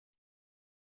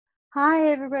Hi,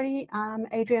 everybody. I'm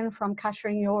Adrian from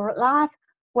Kashering Your Life.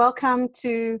 Welcome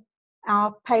to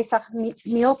our Pesach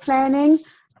meal planning.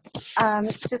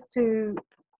 Just to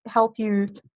help you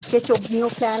get your meal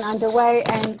plan underway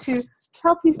and to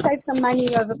help you save some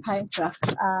money over Pesach.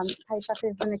 Pesach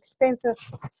is an expensive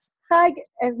Chag.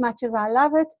 As much as I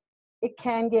love it, it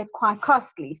can get quite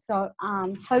costly. So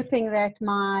I'm hoping that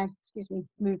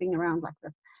moving around like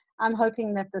this. I'm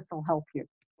hoping that this will help you.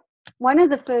 One of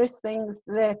the first things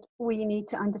that we need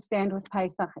to understand with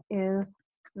Pesach is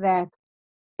that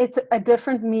it's a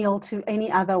different meal to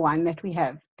any other one that we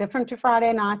have, different to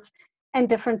Friday nights and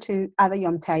different to other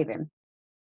Yom Tovim.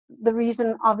 The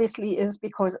reason obviously is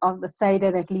because of the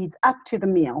Seder that leads up to the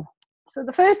meal. So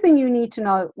the first thing you need to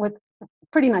know with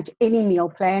pretty much any meal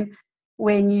plan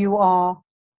when you are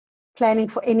planning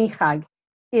for any Chag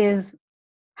is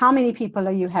how many people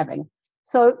are you having.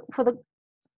 So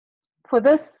for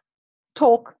this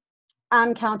talk,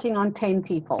 I'm counting on 10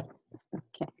 people.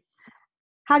 Okay.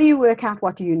 How do you work out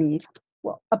what do you need?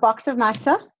 Well, a box of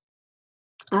matzah.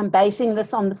 I'm basing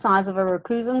this on the size of a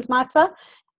Rakuzen's matzah,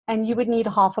 and you would need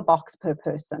half a box per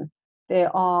person. There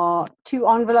are 2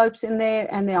 envelopes in there,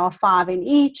 and there are 5 in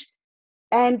each.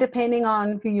 And depending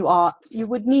on who you are, you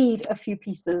would need a few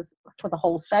pieces for the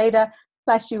whole Seder,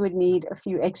 plus you would need a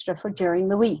few extra for during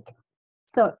the week.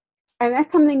 And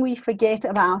that's something we forget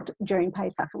about during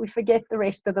Pesach. We forget the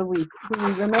rest of the week.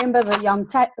 We remember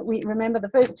we remember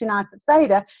the first 2 nights of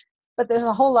Seder, but there's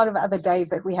a whole lot of other days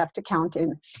that we have to count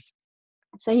in.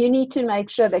 So you need to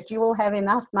make sure that you will have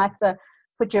enough matzah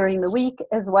for during the week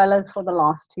as well as for the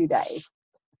last 2 days.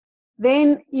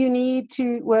 Then you need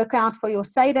to work out for your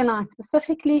Seder night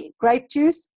specifically grape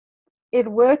juice.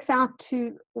 It works out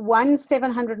to 1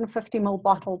 750 ml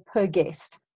bottle per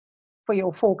guest for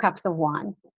your 4 cups of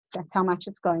wine. That's how much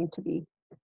it's going to be.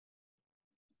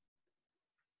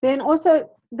 Then also,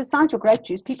 besides your grape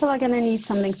juice, people are going to need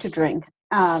something to drink.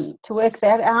 To work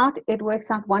that out, it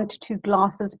works out 1 to 2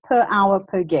 glasses per hour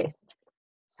per guest.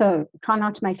 So try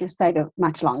not to make your Seder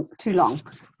too long.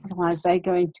 Otherwise, they're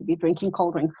going to be drinking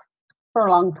cold drink for a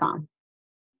long time.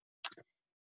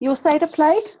 Your Seder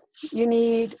plate, you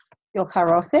need your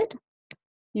charoset,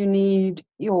 you need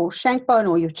your shank bone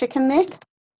or your chicken neck,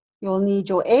 you'll need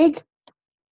your egg,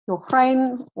 your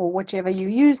grain or whichever you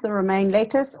use, the romaine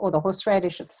lettuce or the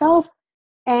horseradish itself,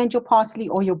 and your parsley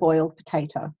or your boiled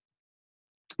potato.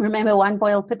 Remember, 1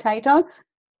 boiled potato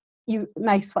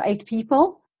makes for 8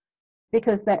 people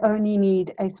because they only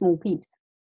need a small piece.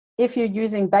 If you're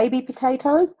using baby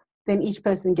potatoes, then each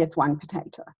person gets 1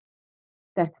 potato.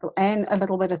 And a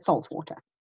little bit of salt water.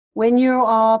 When you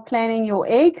are planning your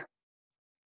egg,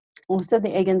 also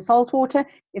the egg and salt water,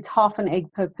 it's half an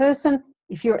egg per person.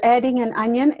 If you're adding an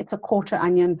onion, it's a 1/4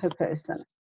 onion per person.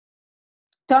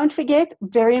 Don't forget,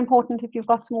 very important if you've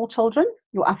got small children,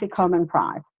 your afikomen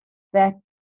prize. That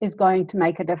is going to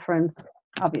make a difference,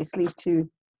 obviously, to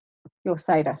your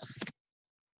Seder.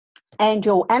 And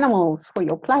your animals for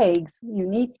your plagues,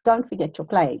 don't forget your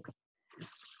plagues.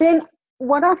 Then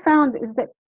what I found is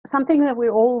that something that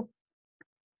we're all,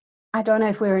 I don't know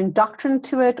if we're indoctrined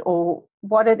to it or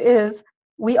what it is,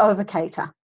 we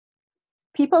over-cater.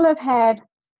 People have had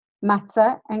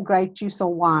matzah and grape juice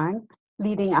or wine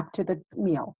leading up to the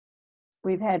meal.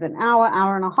 We've had an hour,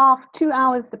 hour and a half, 2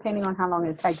 hours, depending on how long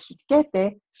it takes you to get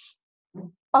there,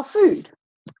 of food.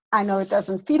 I know it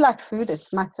doesn't feel like food, it's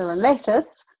matzah and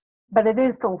lettuce, but it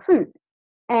is still food.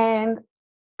 And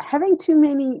having too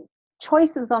many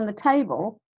choices on the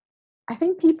table, I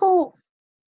think people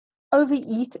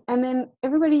overeat, and then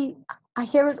everybody, I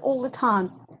hear it all the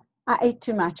time, I ate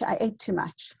too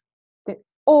much.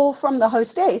 Or from the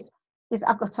hostess is,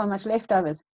 I've got so much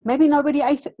leftovers. Maybe nobody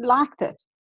liked it,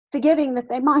 forgetting that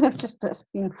they might have just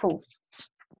been full.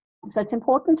 So it's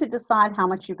important to decide how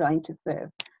much you're going to serve.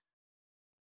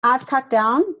 I've cut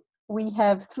down. We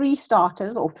have 3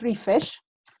 starters or 3 fish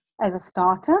as a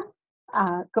starter.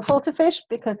 Gefilte fish,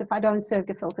 because if I don't serve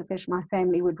gefilte fish, my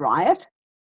family would riot.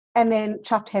 And then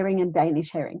chopped herring and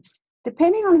Danish herring.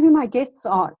 Depending on who my guests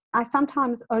are, I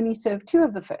sometimes only serve 2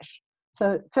 of the fish.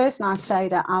 So first night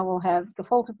Seder, I will have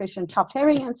gefilte fish and chopped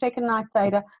herring, and second night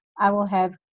Seder, I will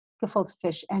have gefilte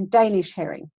fish and Danish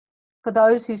herring. For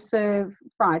those who serve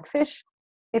fried fish,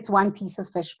 it's 1 piece of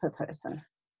fish per person.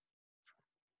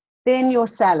 Then your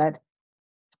salad.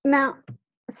 Now,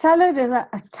 salad is a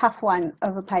tough one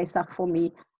over Pesach for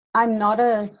me. I'm not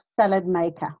a salad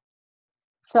maker.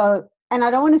 And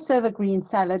I don't want to serve a green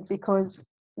salad because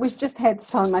we've just had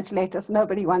so much lettuce.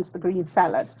 Nobody wants the green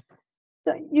salad.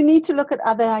 So you need to look at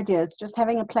other ideas. Just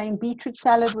having a plain beetroot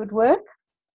salad would work,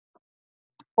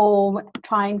 or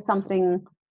trying something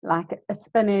like a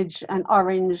spinach and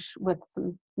orange with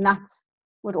some nuts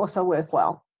would also work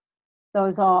well.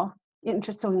 Those are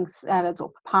interesting salads,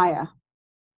 or papaya.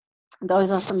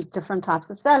 Those are some different types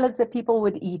of salads that people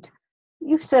would eat.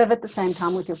 You serve at the same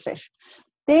time with your fish.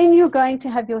 Then you're going to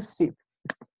have your soup.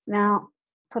 Now,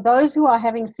 for those who are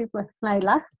having soup with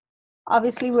knedlach,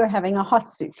 obviously we're having a hot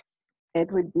soup.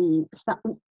 It would be,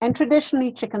 and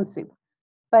traditionally chicken soup.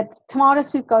 But tomato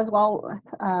soup goes well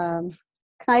with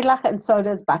knedlach, and so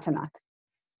does butternut,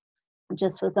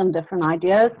 just for some different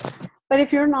ideas. But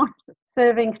if you're not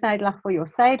serving knedlach for your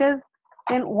seders,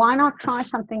 then why not try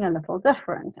something a little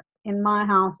different? In my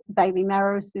house, baby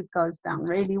marrow soup goes down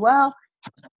really well,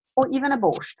 or even a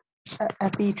borscht, a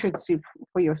beetroot soup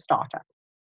for your starter.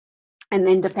 And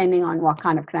then depending on what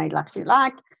kind of knedlach you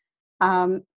like.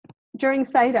 During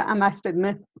Seder, I must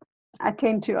admit, I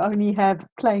tend to only have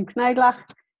plain knedlach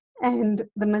and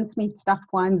the mincemeat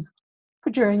stuffed ones for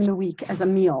during the week as a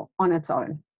meal on its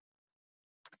own.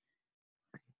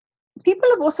 People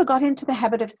have also got into the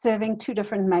habit of serving two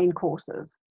different main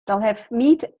courses. They'll have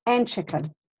meat and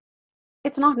chicken.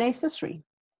 It's not necessary.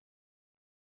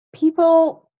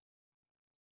 People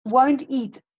won't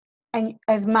eat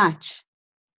as much,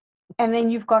 and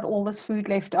then you've got all this food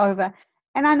left over.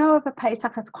 And I know over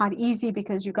Pesach it's quite easy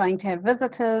because you're going to have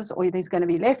visitors or there's going to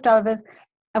be leftovers,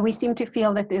 and we seem to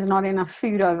feel that there's not enough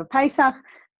food over Pesach,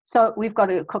 so we've got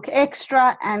to cook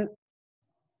extra. And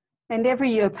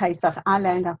every year Pesach, I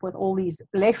land up with all these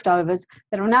leftovers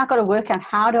that I've now got to work out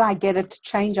how do I get it to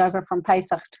change over from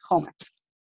Pesach to Chomet.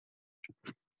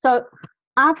 So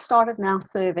I've started now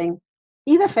serving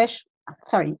either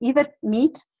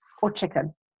meat or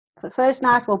chicken. So first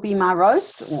night will be my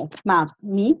roast or my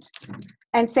meat,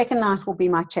 and second night will be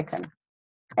my chicken.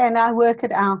 And I work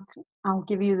it out. I'll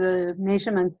give you the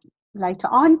measurements later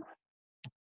on.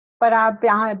 But I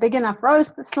buy a big enough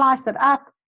roast, slice it up,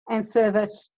 and serve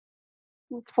it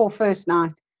for first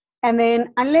night. And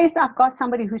then unless I've got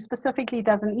somebody who specifically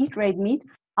doesn't eat red meat,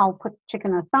 I'll put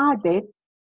chicken aside there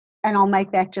and I'll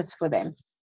make that just for them.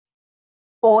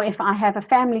 Or if I have a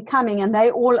family coming and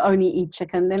they all only eat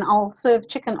chicken, then I'll serve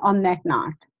chicken on that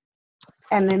night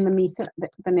and then the meat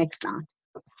the next night.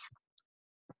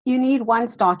 You need one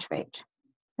starch veg: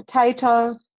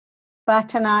 potato,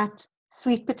 butternut,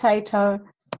 sweet potato.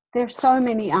 There's so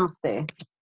many out there,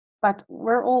 but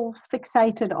we're all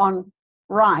fixated on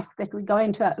rice that we go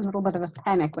into a little bit of a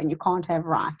panic when you can't have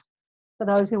rice. For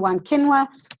those who want quinoa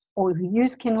or who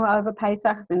use quinoa over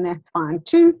Pesach, then that's fine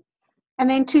too. And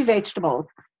then two vegetables.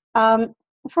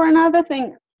 For another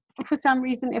thing, for some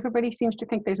reason, everybody seems to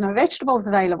think there's no vegetables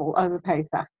available over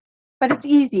Pesach, but it's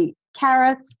easy.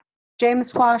 Carrots, gem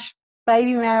squash,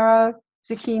 baby marrow,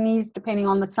 zucchinis, depending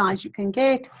on the size you can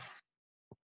get.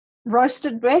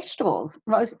 Roasted vegetables,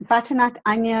 butternut,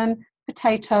 onion,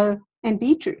 potato, and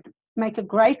beetroot make a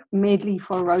great medley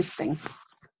for roasting.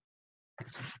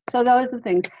 So those are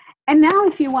things. And now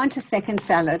if you want a second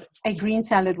salad, a green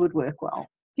salad would work well.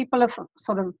 People have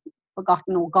sort of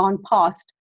forgotten or gone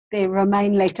past their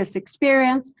romaine lettuce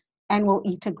experience and will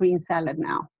eat a green salad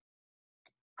now.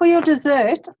 For your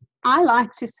dessert, I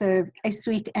like to serve a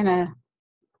sweet and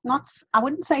I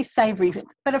wouldn't say savory,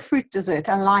 but a fruit dessert,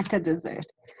 a lighter dessert.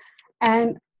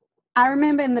 And I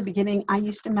remember in the beginning, I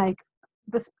used to make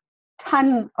this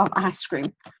ton of ice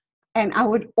cream. And I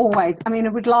would always,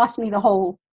 it would last me the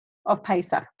whole of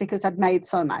Pesach because I'd made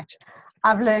so much.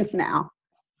 I've learned now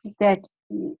that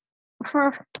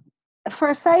for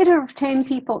a Seder of 10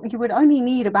 people, you would only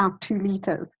need about 2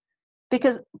 liters.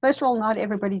 Because first of all, not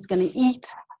everybody's going to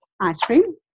eat ice cream.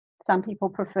 Some people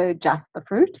prefer just the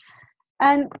fruit.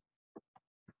 And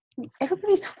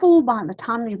everybody's full by the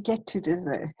time you get to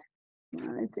dessert.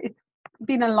 It's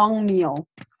been a long meal.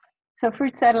 So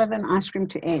fruit salad and ice cream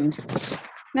to end.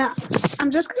 Now,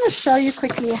 I'm just going to show you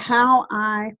quickly how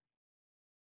I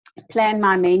plan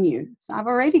my menu. So I've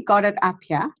already got it up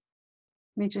here.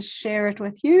 Let me just share it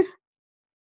with you.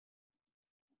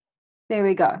 There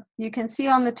we go. You can see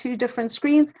on the 2 different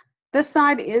screens. This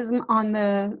side is on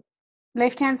the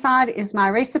left-hand side is my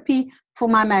recipe for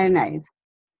my mayonnaise,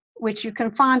 which you can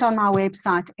find on my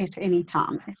website at any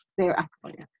time. They're up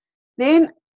for you. Then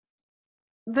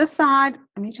this side,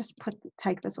 let me just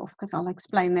take this off because I'll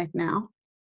explain that now.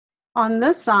 On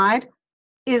this side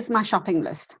is my shopping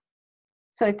list.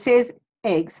 So it says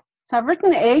eggs. So I've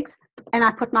written eggs and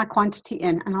I put my quantity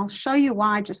in, and I'll show you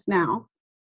why just now.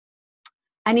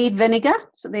 I need vinegar,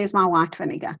 so there's my white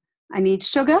vinegar. I need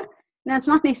sugar. Now it's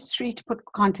not necessary to put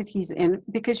quantities in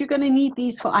because you're going to need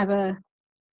these for other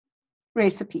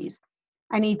recipes.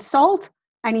 I need salt,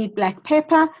 I need black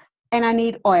pepper, and I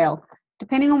need oil.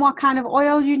 Depending on what kind of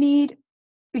oil you need,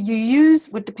 you use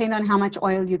would depend on how much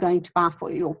oil you're going to buy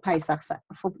for your Pesach,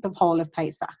 for the whole of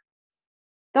Pesach.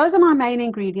 Those are my main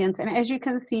ingredients, and as you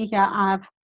can see here, I've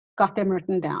got them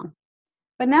written down.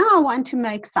 But now I want to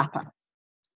make supper.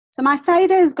 So my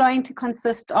Seder is going to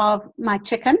consist of my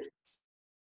chicken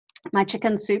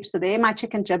soup, so there, my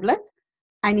chicken giblets.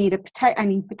 I need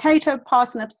potato,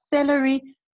 parsnips, celery,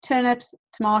 turnips,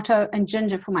 tomato, and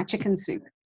ginger for my chicken soup.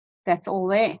 That's all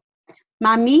there.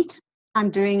 My meat, I'm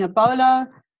doing a bolo.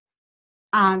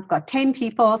 I've got 10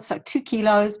 people, so 2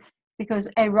 kilos, because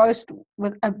a roast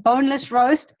with a boneless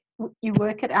roast, you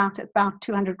work it out at about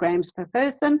 200 grams per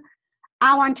person.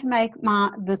 I want to make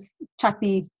this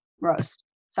chutney roast.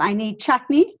 So I need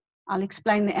chutney. I'll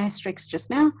explain the asterisks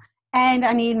just now. And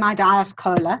I need my diet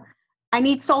cola. I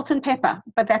need salt and pepper,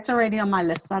 but that's already on my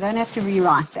list, so I don't have to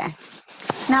rewrite that.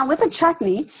 Now with the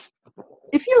chutney,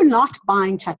 if you're not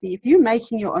buying chutney, if you're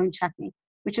making your own chutney,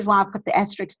 which is why I put the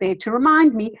asterisks there to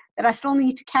remind me that I still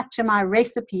need to capture my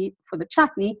recipe for the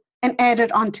chutney and add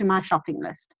it onto my shopping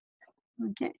list.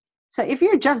 Okay. So if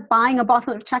you're just buying a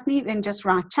bottle of chutney, then just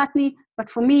write chutney. But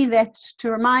for me, that's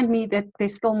to remind me that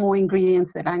there's still more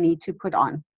ingredients that I need to put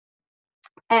on.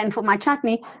 And for my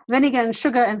chutney, vinegar and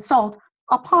sugar and salt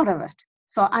are part of it.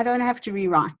 So I don't have to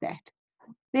rewrite that.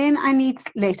 Then I need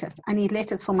lettuce. I need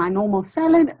lettuce for my normal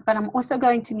salad, but I'm also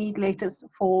going to need lettuce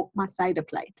for my Seder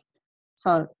plate.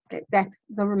 So that's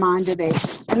the reminder there.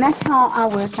 And that's how I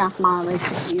work out my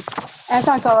recipes as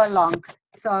I go along.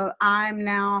 So I'm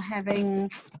now having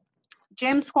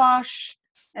gem squash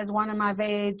as one of my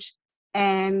veg,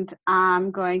 and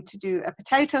I'm going to do a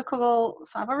potato kugel.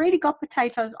 So I've already got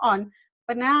potatoes on,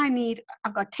 but now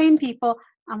I've got 10 people.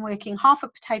 I'm working half a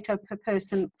potato per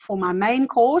person for my main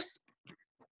course.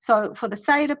 So for the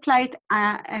Seder plate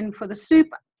and for the soup,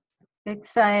 let's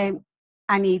say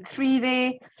I need 3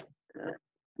 there.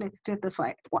 Let's do it this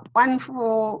way. 1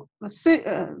 for the soup,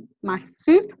 my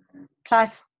soup,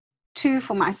 plus 2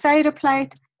 for my Seder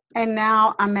plate. And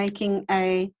now I'm making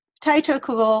a potato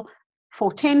kugel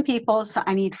for 10 people, so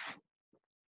I need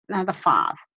another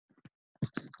 5.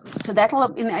 So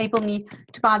that'll enable me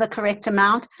to buy the correct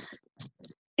amount.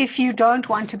 If you don't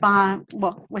want to buy,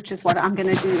 well, which is what I'm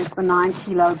going to do, is the 9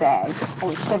 kilo bag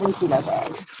or 7 kilo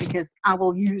bag, because I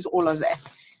will use all of that.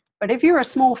 But if you're a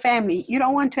small family, you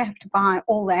don't want to have to buy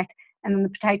all that and then the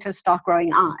potatoes start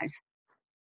growing eyes.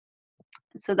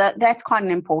 So that's quite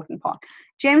an important part.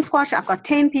 Gem squash, I've got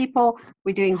 10 people.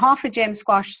 We're doing half a gem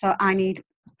squash, so I need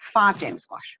 5 gem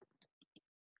squash.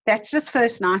 That's just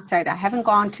first night Seder. I haven't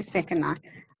gone to second night.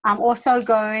 I'm also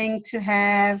going to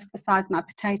have, besides my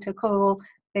potato kugel,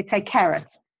 let's say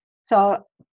carrots. So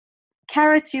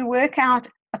carrots, you work out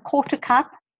a 1/4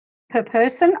 cup per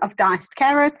person of diced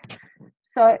carrots.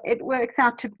 So it works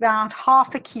out to about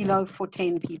 1/2 kilo for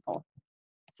 10 people.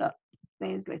 So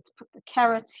let's put the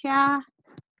carrots here.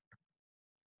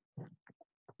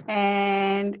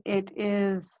 And it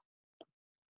is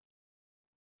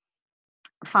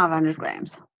 500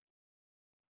 grams.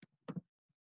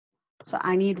 So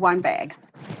I need 1 bag.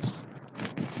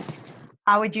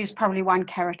 I would use probably 1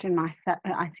 carrot in my,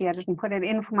 I see I didn't put it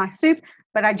in for my soup,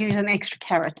 but I'd use an extra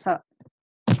carrot. So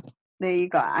there you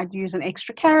go. I'd use an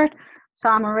extra carrot. So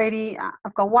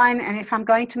I've got 1. And if I'm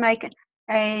going to make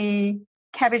a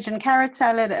cabbage and carrot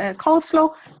salad, a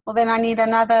coleslaw, well, then I need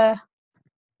another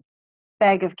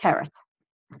bag of carrots.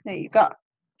 There you go.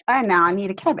 And now I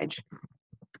need a cabbage.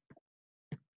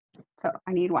 So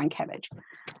I need 1 cabbage.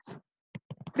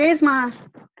 There's my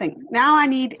thing. Now I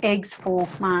need eggs for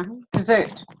my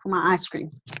dessert, for my ice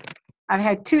cream. I've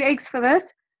had 2 eggs for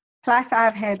this, plus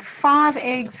I've had 5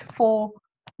 eggs for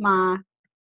my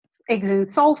eggs in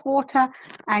salt water.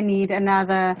 I need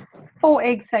another 4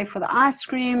 eggs, say, for the ice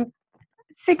cream,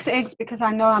 6 eggs because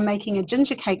I know I'm making a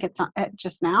ginger cake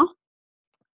just now.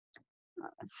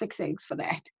 6 eggs for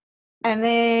that. And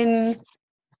then,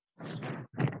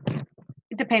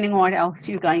 depending on what else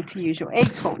you're going to use your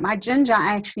eggs for. My ginger,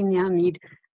 I actually now need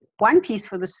 1 piece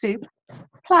for the soup,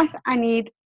 plus I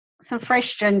need some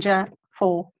fresh ginger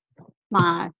for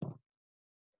my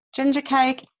ginger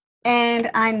cake, and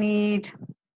I need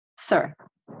syrup.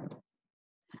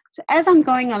 So as I'm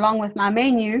going along with my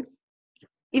menu,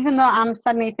 even though I'm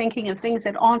suddenly thinking of things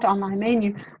that aren't on my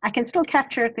menu, I can still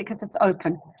capture it because it's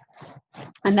open.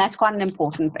 And that's quite an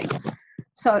important thing.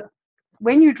 So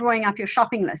when you're drawing up your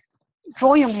shopping list,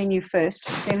 draw your menu first,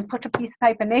 then put a piece of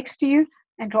paper next to you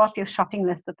and draw up your shopping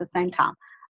list at the same time.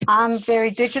 I'm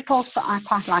very digital, so I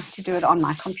quite like to do it on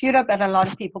my computer, but a lot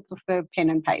of people prefer pen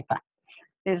and paper.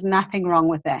 There's nothing wrong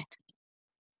with that.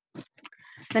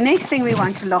 The next thing we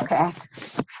want to look at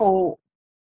for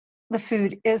the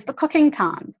food is the cooking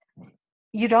times.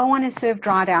 you don't want to serve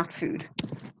dried out food.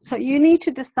 So you need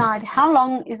to decide how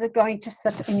long is it going to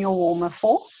sit in your warmer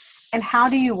for, and how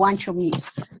do you want your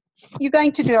meat. You're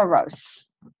going to do a roast.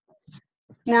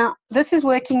 Now, this is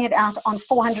working it out on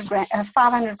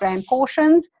 500 gram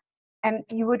portions, and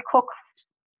you would cook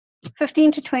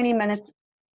 15 to 20 minutes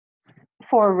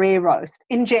for a rare roast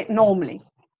normally.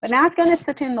 But now it's going to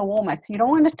sit in the warmer, so you don't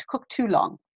want it to cook too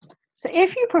long. So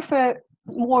if you prefer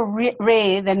more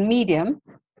rare than medium,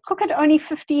 cook it only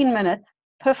 15 minutes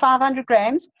per 500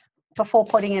 grams before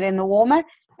putting it in the warmer,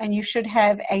 and you should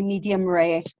have a medium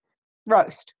rare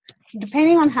roast.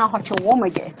 Depending on how hot your warmer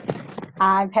gets,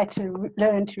 I've had to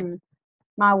learn to,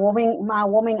 my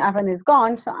warming oven is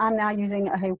gone, so I'm now using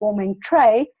a warming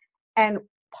tray, and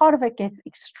part of it gets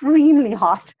extremely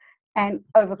hot and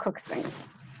overcooks things.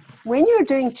 When you're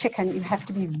doing chicken, you have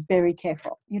to be very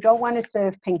careful. You don't want to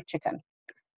serve pink chicken.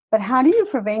 But how do you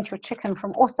prevent your chicken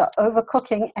from also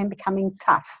overcooking and becoming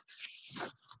tough?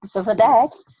 So for that,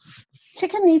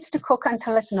 chicken needs to cook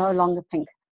until it's no longer pink,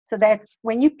 so that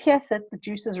when you pierce it, the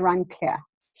juices run clear.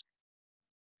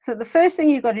 So the first thing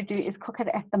you've got to do is cook it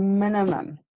at the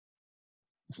minimum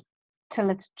till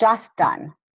it's just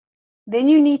done. Then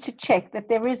you need to check that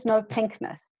there is no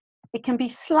pinkness. It can be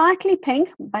slightly pink,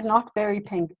 but not very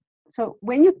pink. So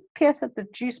when you pierce it, the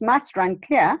juice must run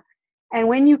clear. And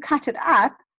when you cut it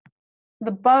up,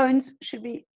 the bones should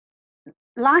be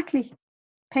lightly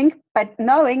pink, but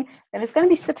knowing that it's going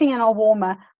to be sitting in a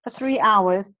warmer for 3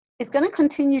 hours, it's going to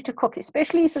continue to cook,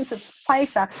 especially since it's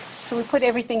Pesach. So we put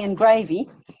everything in gravy.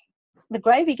 The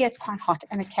gravy gets quite hot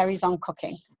and it carries on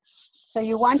cooking. So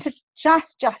you want it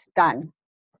just done,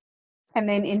 and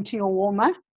then into your warmer,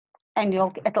 and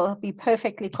it'll be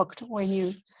perfectly cooked when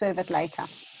you serve it later.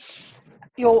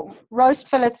 Your roast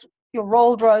fillets, your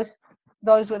rolled roast,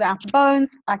 those without the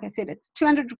bones, like I said, it's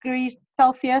 200 degrees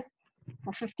Celsius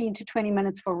for 15 to 20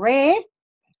 minutes for rare,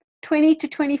 20 to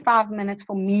 25 minutes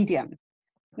for medium.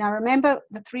 Now remember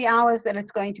the 3 hours that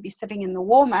it's going to be sitting in the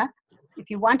warmer. If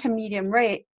you want a medium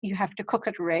rare, you have to cook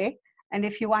it rare. And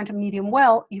if you want a medium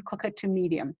well, you cook it to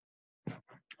medium.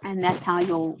 And that's how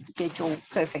you'll get your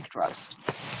perfect roast.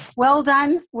 Well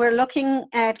done. We're looking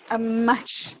at a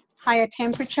much higher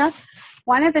temperature.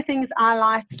 One of the things I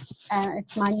like, and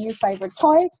it's my new favorite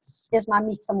toy, is my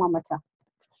meat thermometer.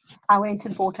 I went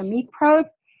and bought a meat probe,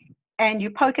 and you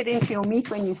poke it into your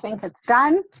meat when you think it's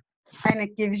done, and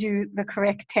it gives you the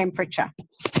correct temperature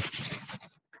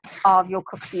of your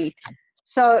cooked meat.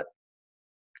 So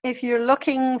if you're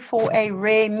looking for a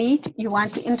rare meat, you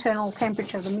want the internal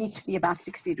temperature of the meat to be about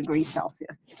 60 degrees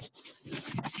Celsius.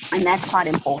 And that's quite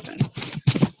important.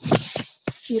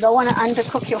 You don't want to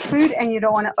undercook your food, and you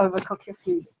don't want to overcook your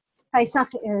food. Pesach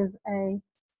is a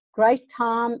great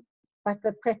time, but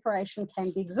the preparation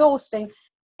can be exhausting.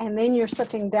 And then you're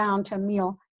sitting down to a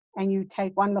meal, and you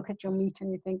take one look at your meat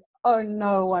and you think, oh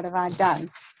no, what have I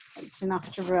done? It's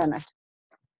enough to ruin it.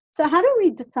 So how do we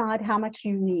decide how much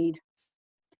you need?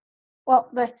 Well,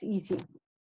 that's easy.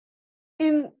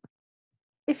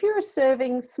 If you're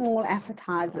serving small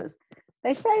appetizers,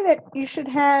 they say that you should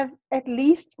have at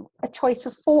least a choice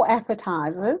of 4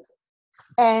 appetizers,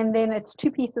 and then it's 2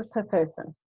 pieces per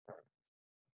person.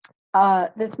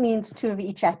 This means 2 of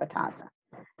each appetizer.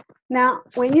 Now,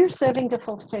 when you're serving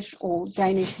gefilte fish or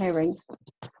Danish herring,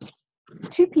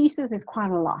 2 pieces is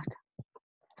quite a lot.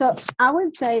 So I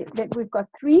would say that we've got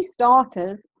 3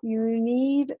 starters. You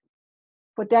need,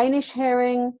 for Danish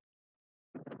herring,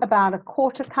 about a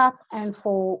 1/4 cup, and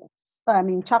for,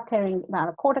 chopped herring, about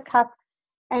a 1/4 cup.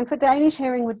 And for Danish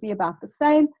herring would be about the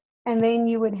same. And then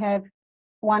you would have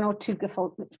 1 or 2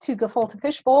 gefilte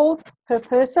fish balls per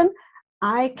person.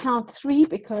 I count 3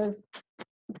 because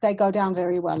they go down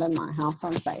very well in my house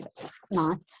on Seder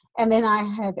night. And then I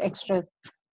have extras.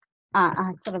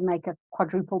 I sort of make a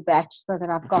quadruple batch so that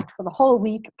I've got for the whole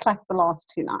week plus the last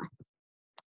 2 nights.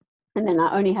 And then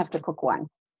I only have to cook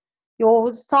once.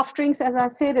 Your soft drinks, as I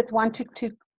said, it's 1 to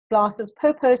 2 glasses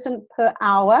per person per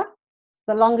hour.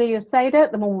 The longer your Seder,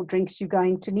 the more drinks you're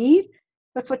going to need.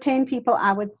 But for 10 people,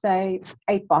 I would say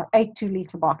 8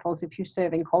 2-liter bottles if you're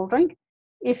serving cold drink.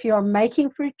 If you're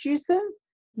making fruit juices,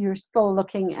 you're still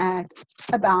looking at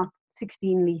about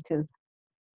 16 liters.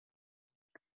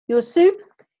 Your soup,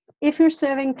 if you're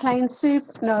serving plain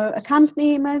soup, no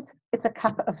accompaniments, it's a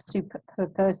cup of soup per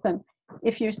person.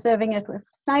 If you're serving it with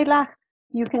knedlach,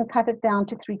 you can cut it down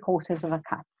to 3/4 of a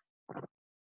cup.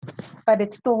 But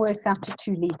it still works out to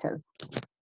 2 liters.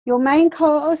 Your main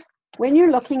course, when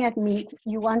you're looking at meat,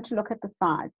 you want to look at the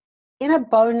size. In a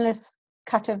boneless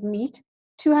cut of meat,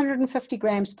 250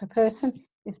 grams per person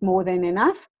is more than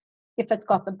enough. If it's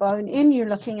got the bone in, you're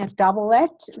looking at double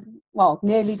that, well,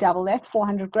 nearly double that,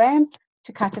 400 grams,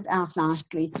 to cut it out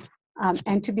nicely,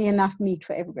 and to be enough meat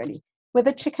for everybody. With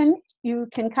a chicken, you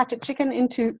can cut a chicken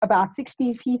into about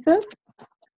 16 pieces.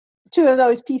 2 of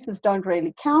those pieces don't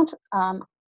really count.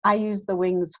 I use the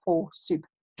wings for soup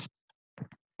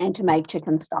and to make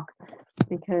chicken stock,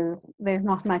 because there's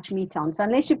not much meat on. So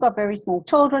unless you've got very small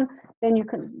children, then you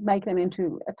can make them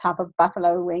into a type of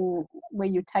buffalo wing where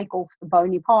you take off the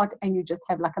bony part and you just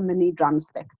have like a mini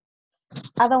drumstick.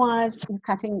 Otherwise, you're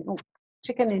cutting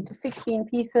chicken into 16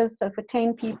 pieces. So for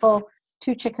 10 people,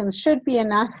 2 chickens should be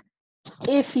enough.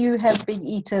 If you have big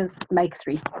eaters, make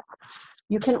 3.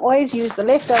 You can always use the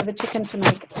leftover chicken to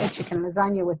make a chicken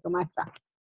lasagna with the matzah.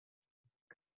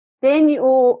 Then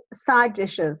your side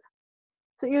dishes.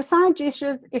 So your side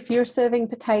dishes, if you're serving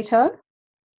potato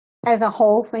as a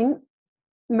whole thing,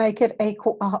 make it a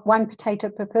 1 potato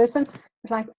per person.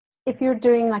 It's like if you're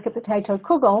doing like a potato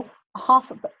kugel,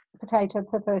 half a potato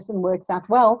per person works out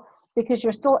well, because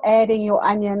you're still adding your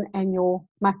onion and your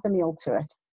matzah meal to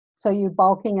it. So you're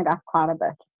bulking it up quite a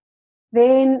bit.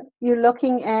 Then you're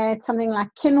looking at something like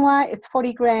quinoa. It's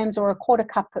 40 grams or a 1/4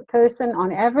 cup per person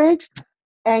on average.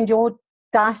 And your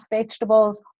diced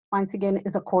vegetables, once again,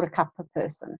 is a 1/4 cup per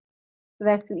person. So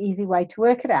that's an easy way to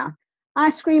work it out.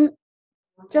 Ice cream,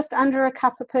 just under a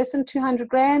cup per person, 200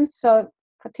 grams. So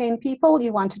for 10 people,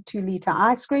 you want a 2-liter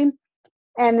ice cream.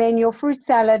 And then your fruit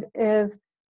salad is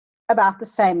about the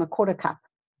same, a 1/4 cup.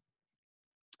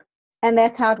 And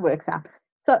that's how it works out.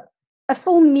 So a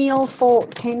full meal for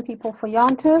 10 people for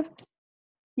Yom Tov,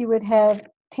 you would have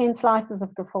 10 slices of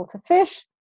gefilte fish.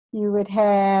 You would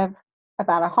have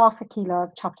about a 1/2 kilo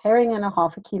of chopped herring and a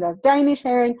 1/2 kilo of Danish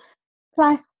herring,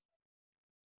 plus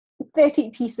 30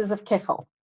 pieces of kefir.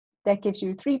 That gives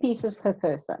you 3 pieces per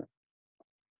person.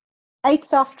 8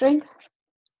 soft drinks,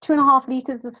 2.5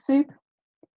 liters of soup,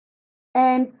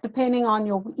 and depending on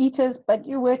your eaters, but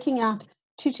you're working out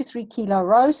 2 to 3 kilo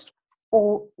roast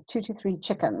or 2 to 3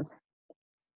 chickens.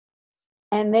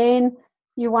 And then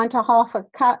you want a half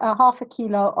a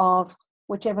kilo of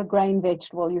whichever grain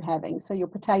vegetable you're having. So your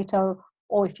potato,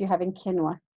 or if you're having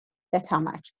quinoa, that's how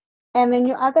much. And then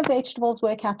your other vegetables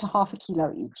work out to 1/2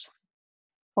 kilo each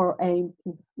for a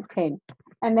 10.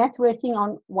 And that's working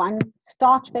on 1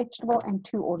 starch vegetable and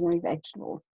 2 ordinary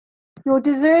vegetables. Your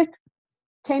dessert,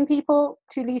 10 people,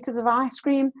 2 liters of ice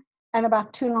cream, and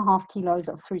about 2.5 kilos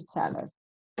of fruit salad.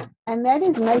 And that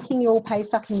is making your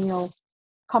Pesach meal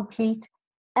complete,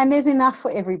 and there's enough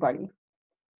for everybody.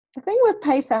 The thing with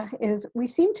Pesach is we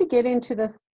seem to get into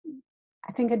this,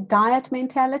 I think, a diet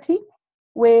mentality,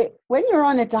 where when you're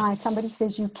on a diet, somebody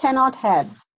says you cannot have,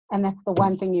 and that's the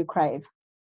one thing you crave.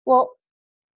 Well,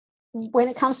 when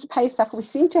it comes to Pesach, we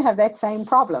seem to have that same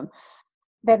problem,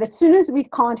 that as soon as we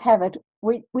can't have it,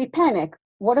 we panic.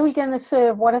 What are we going to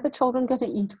serve? What are the children going to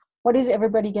eat? What is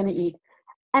everybody going to eat?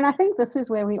 And I think this is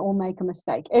where we all make a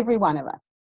mistake, every one of us.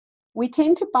 We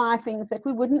tend to buy things that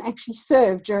we wouldn't actually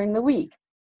serve during the week.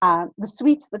 The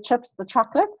sweets, the chips, the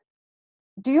chocolates.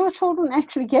 Do your children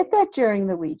actually get that during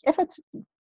the week?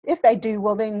 If they do,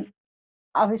 well then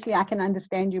obviously I can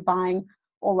understand you buying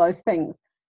all those things.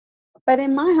 But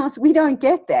in my house, we don't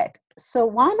get that. So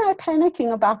why am I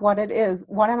panicking about what it is?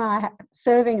 What am I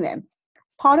serving them?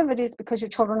 Part of it is because your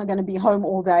children are going to be home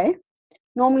all day.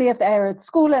 Normally if they're at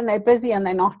school and they're busy and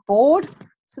they're not bored,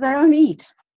 so they don't eat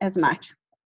as much.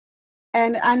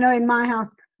 And I know in my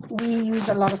house, we use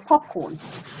a lot of popcorn.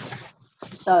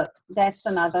 So that's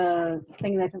another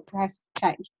thing that has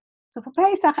changed. So for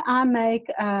Pesach, I make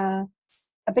a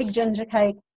big ginger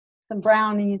cake, some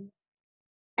brownies,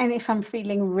 and if I'm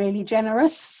feeling really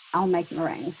generous, I'll make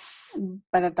meringues,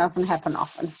 but it doesn't happen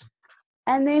often.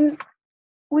 And then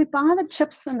we buy the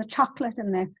chips and the chocolate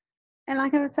and that. And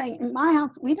like I was saying, in my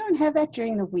house, we don't have that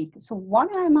during the week. So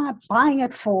what am I buying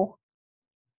it for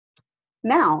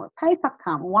now? Pesach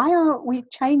time. Why are we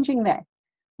changing that?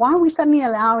 Why are we suddenly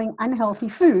allowing unhealthy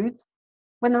foods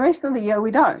when the rest of the year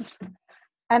we don't?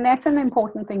 And that's an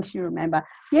important thing to remember.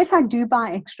 Yes, I do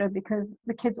buy extra because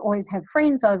the kids always have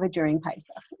friends over during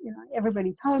Pesach. You know,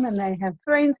 everybody's home and they have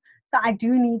friends. So I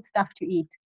do need stuff to eat,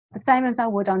 the same as I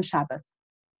would on Shabbos.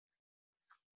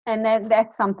 And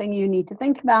that's something you need to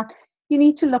think about. You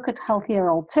need to look at healthier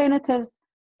alternatives.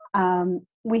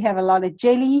 We have a lot of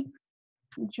jelly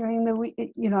during the week,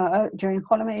 during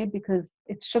Chol Hamoed, because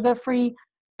it's sugar-free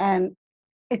and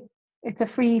it's a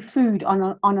free food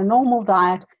on a normal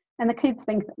diet, and the kids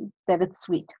think that it's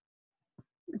sweet.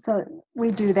 So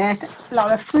we do that. A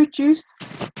lot of fruit juice,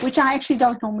 which I actually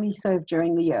don't normally serve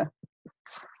during the year.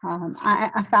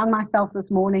 I found myself this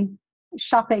morning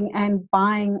shopping and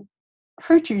buying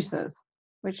fruit juices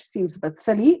which seems a bit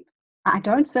silly. I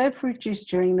don't serve fruit juice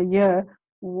during the year.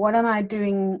 What am I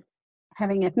doing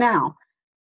having it now?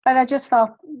 But I just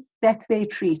felt that's their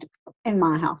treat in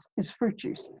my house, is fruit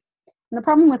juice. And the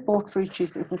problem with bought fruit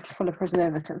juice is it's full of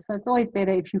preservatives. So it's always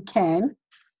better if you can,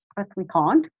 but we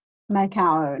can't, make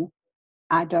our own.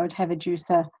 I don't have a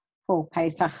juicer for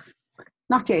Pesach.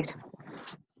 Not yet.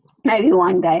 Maybe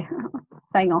one day,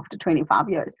 saying after 25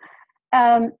 years.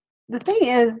 The thing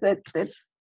is that,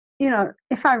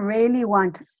 if I really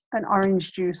want an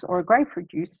orange juice or a grapefruit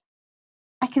juice,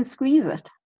 I can squeeze it.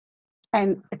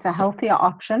 And it's a healthier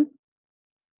option.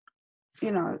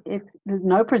 There's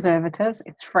no preservatives,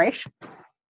 it's fresh.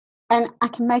 And I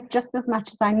can make just as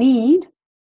much as I need.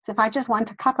 So if I just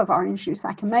want a cup of orange juice,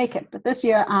 I can make it. But this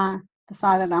year I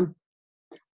decided I'm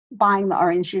buying the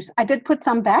orange juice. I did put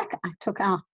some back. I took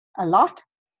out a lot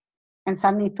and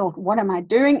suddenly thought, what am I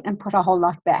doing? And put a whole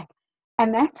lot back.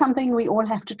 And that's something we all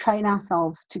have to train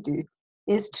ourselves to do,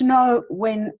 is to know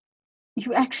when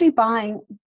you're actually buying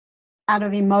out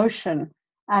of emotion,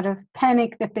 out of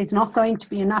panic that there's not going to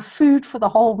be enough food for the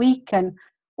whole week and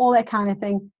all that kind of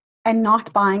thing, and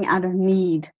not buying out of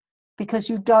need, because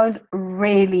you don't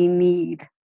really need,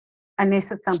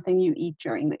 unless it's something you eat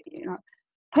during the,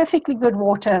 perfectly good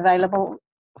water available,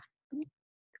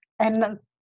 and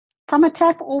from a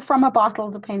tap or from a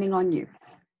bottle, depending on you.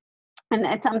 And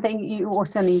that's something you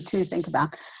also need to think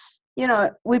about. We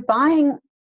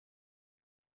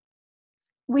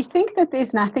think that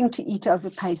there's nothing to eat over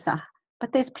Pesach,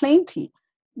 but there's plenty.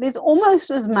 There's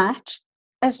almost as much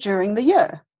as during the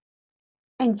year.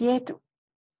 And yet,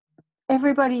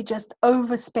 everybody just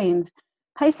overspends.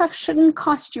 Pesach shouldn't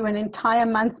cost you an entire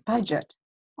month's budget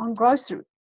on grocery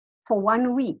for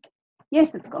 1 week.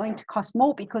 Yes, it's going to cost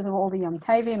more because of all the Yom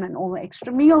Tovim and all the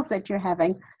extra meals that you're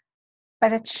having,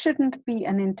 but it shouldn't be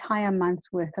an entire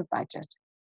month's worth of budget.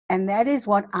 And that is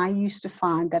what I used to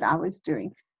find that I was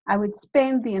doing. I would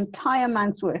spend the entire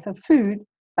month's worth of food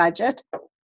budget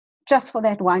just for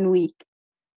that 1 week.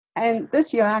 And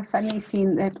this year I've suddenly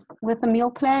seen that with the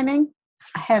meal planning,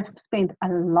 I have spent a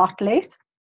lot less,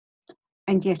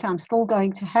 and yet I'm still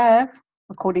going to have,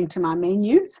 according to my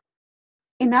menus,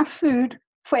 enough food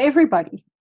for everybody.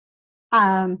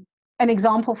 An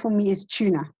example for me is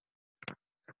tuna.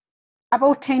 I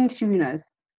bought 10 tunas,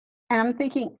 and I'm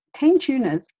thinking, 10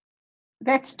 tunas,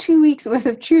 that's 2 weeks worth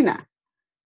of tuna.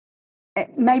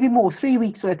 Maybe more, 3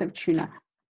 weeks worth of tuna.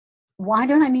 Why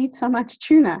do I need so much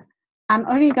tuna? I'm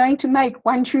only going to make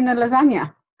 1 tuna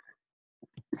lasagna.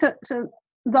 So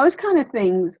those kind of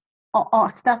things are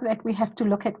stuff that we have to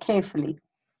look at carefully.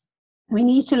 We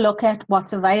need to look at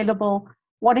what's available.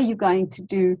 What are you going to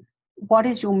do? What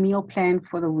is your meal plan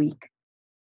for the week?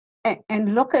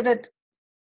 And look at it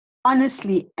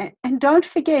honestly. And don't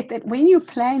forget that when you're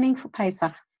planning for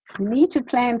Pesach, you need to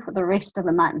plan for the rest of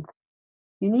the month.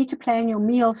 You need to plan your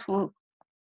meals for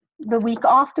the week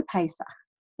after Pesach.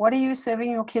 What are you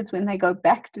serving your kids when they go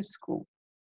back to school?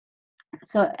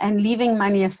 And leaving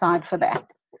money aside for that.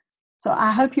 So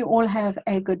I hope you all have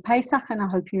a good Pesach, and I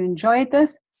hope you enjoyed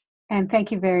this. And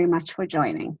thank you very much for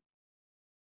joining.